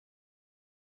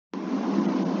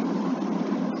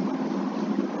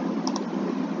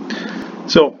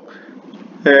So,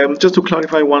 just to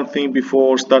clarify one thing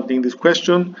before starting this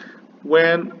question,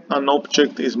 when an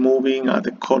object is moving at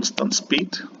a constant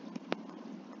speed,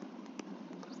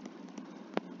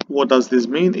 what does this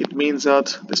mean? It means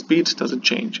that the speed doesn't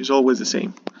change, it's always the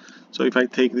same. So if I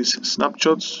take these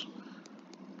snapshots,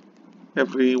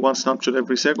 one snapshot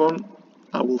every second,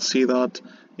 I will see that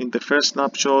in the first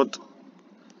snapshot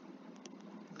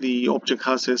the object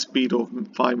has a speed of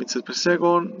 5 meters per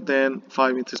second, then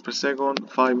 5 meters per second,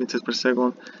 5 meters per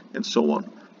second, and so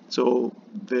on. So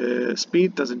the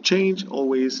speed doesn't change,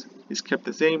 always is kept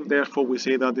the same, therefore we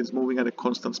say that it's moving at a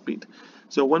constant speed.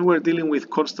 So when we're dealing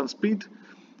with constant speed,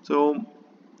 so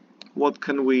what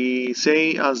can we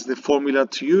say as the formula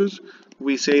to use?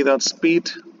 We say that speed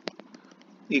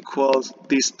equals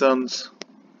distance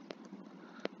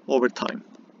over time.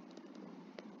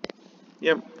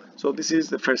 Yep. So this is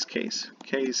the first case,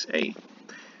 case A.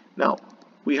 Now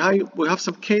we have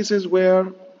some cases where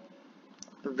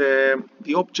the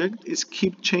object is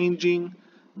keep changing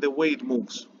the way it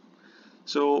moves.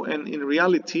 So, and in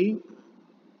reality,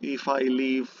 if I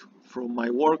leave from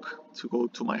my work to go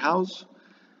to my house,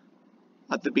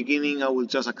 at the beginning I will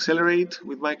just accelerate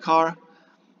with my car,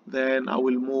 then I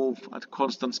will move at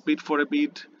constant speed for a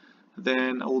bit,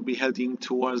 then I will be heading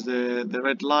towards the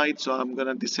red light, so I'm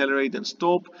gonna decelerate and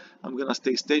stop, I'm gonna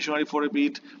stay stationary for a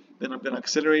bit, then I'm gonna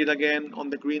accelerate again on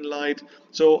the green light.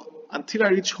 So until I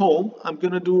reach home, I'm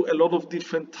gonna do a lot of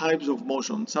different types of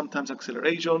motion, sometimes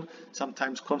acceleration,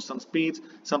 sometimes constant speed,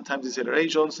 sometimes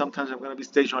deceleration, sometimes I'm gonna be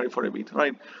stationary for a bit,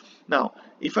 right? Now,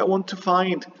 if I want to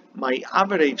find my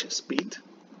average speed,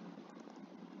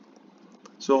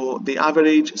 so the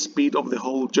average speed of the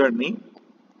whole journey,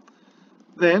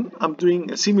 then I'm doing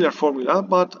a similar formula,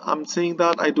 but I'm saying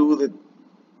that I do the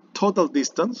total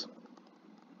distance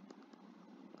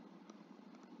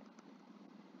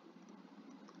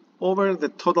over the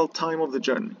total time of the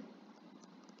journey.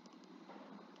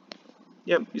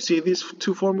 Yeah, you see these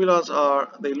two formulas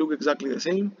they look exactly the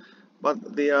same,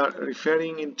 but they are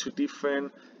referring into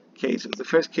different cases. The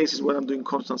first case is when I'm doing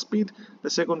constant speed, the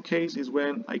second case is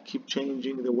when I keep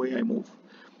changing the way I move.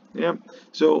 Yeah,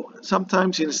 so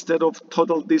sometimes instead of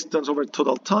total distance over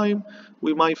total time,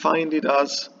 we might find it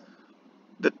as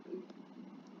the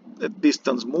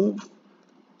distance moved,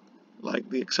 like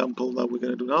the example that we're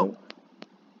going to do now,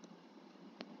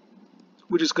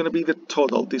 which is going to be the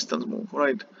total distance moved,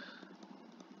 right,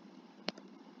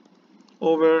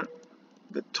 over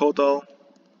the total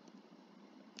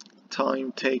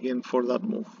time taken for that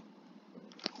move.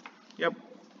 Yep.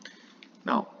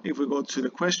 Now, if we go to the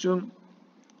question,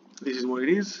 this is what it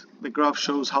is. The graph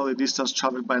shows how the distance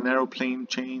traveled by an aeroplane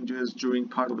changes during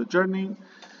part of the journey.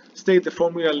 State the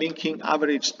formula linking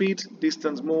average speed,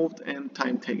 distance moved, and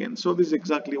time taken. So this is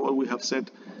exactly what we have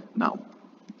said now.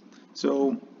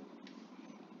 So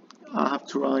I have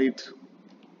to write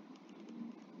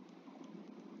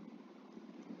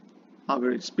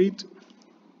average speed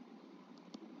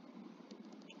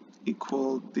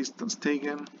equal distance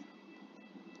taken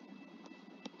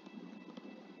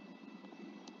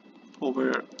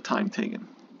over time taken.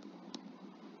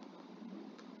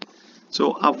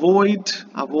 So avoid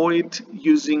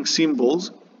using symbols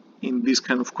in these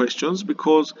kind of questions,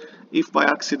 because if by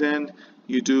accident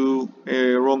you do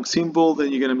a wrong symbol, then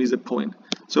you're going to miss the point.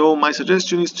 So my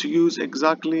suggestion is to use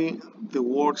exactly the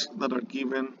words that are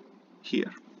given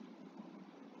here.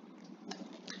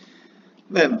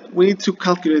 Then we need to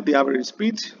calculate the average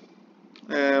speed.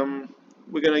 We're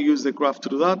going to use the graph to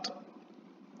do that.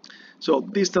 So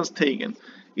distance taken,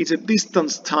 it's a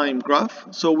distance time graph,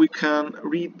 so we can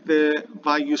read the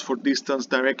values for distance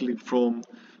directly from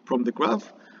the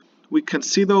graph. We can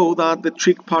see though that the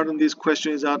trick part in this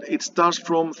question is that it starts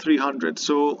from 300,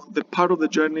 so the part of the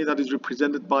journey that is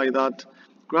represented by that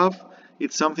graph,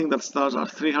 it's something that starts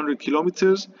at 300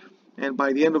 kilometers, and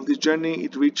by the end of this journey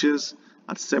it reaches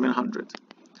at 700.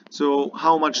 So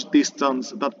how much distance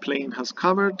that plane has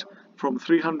covered from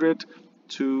 300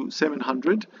 to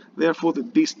 700, therefore the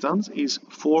distance is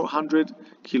 400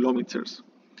 kilometers.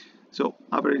 So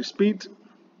average speed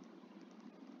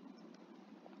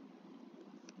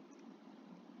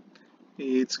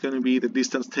it's going to be the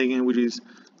distance taken, which is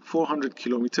 400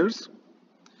 kilometers,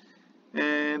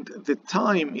 and the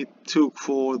time it took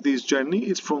for this journey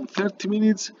is from 30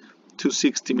 minutes to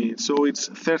 60 minutes, so it's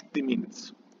 30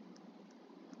 minutes.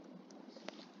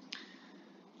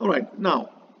 Alright, now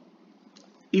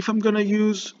if I'm gonna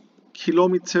use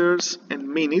kilometers and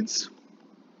minutes,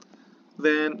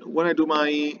 then when I do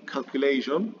my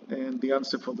calculation, and the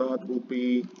answer for that will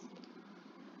be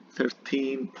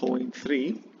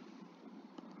 13.3,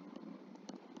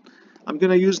 I'm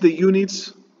gonna use the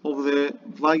units of the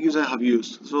values I have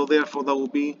used. So therefore that will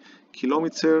be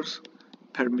kilometers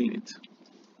per minute.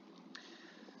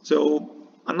 So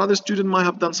another student might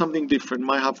have done something different,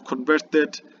 might have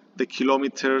converted the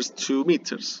kilometers to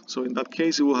meters. So in that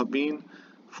case, it will have been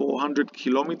 400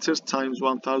 kilometers times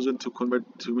 1000 to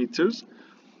convert to meters.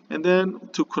 And then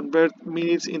to convert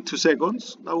minutes into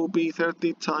seconds, that will be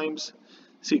 30 times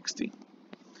 60.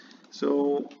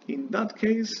 So in that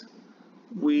case,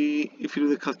 if you do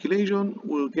the calculation,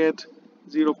 we'll get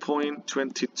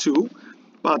 0.22.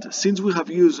 But since we have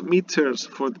used meters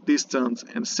for the distance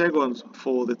and seconds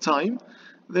for the time,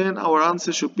 then our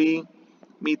answer should be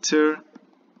meter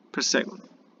per second.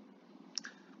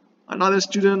 Another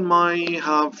student might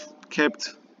have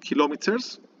kept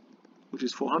kilometers, which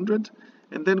is 400,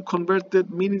 and then converted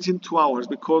minutes into hours,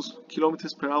 because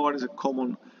kilometers per hour is a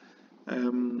common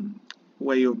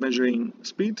way of measuring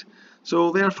speed.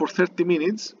 So there for 30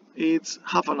 minutes, it's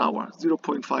half an hour,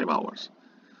 0.5 hours.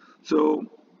 So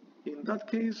in that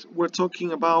case, we're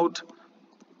talking about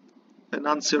an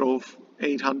answer of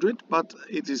 800, but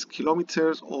it is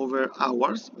kilometers over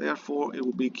hours, therefore it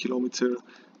will be kilometer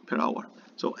per hour.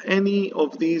 So any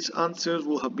of these answers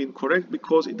will have been correct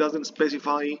because it doesn't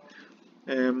specify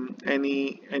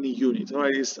any unit.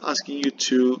 Alright, it's asking you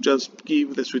to just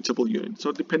give the suitable unit.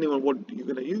 So depending on what you're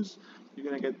going to use, you're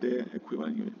going to get the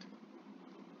equivalent unit.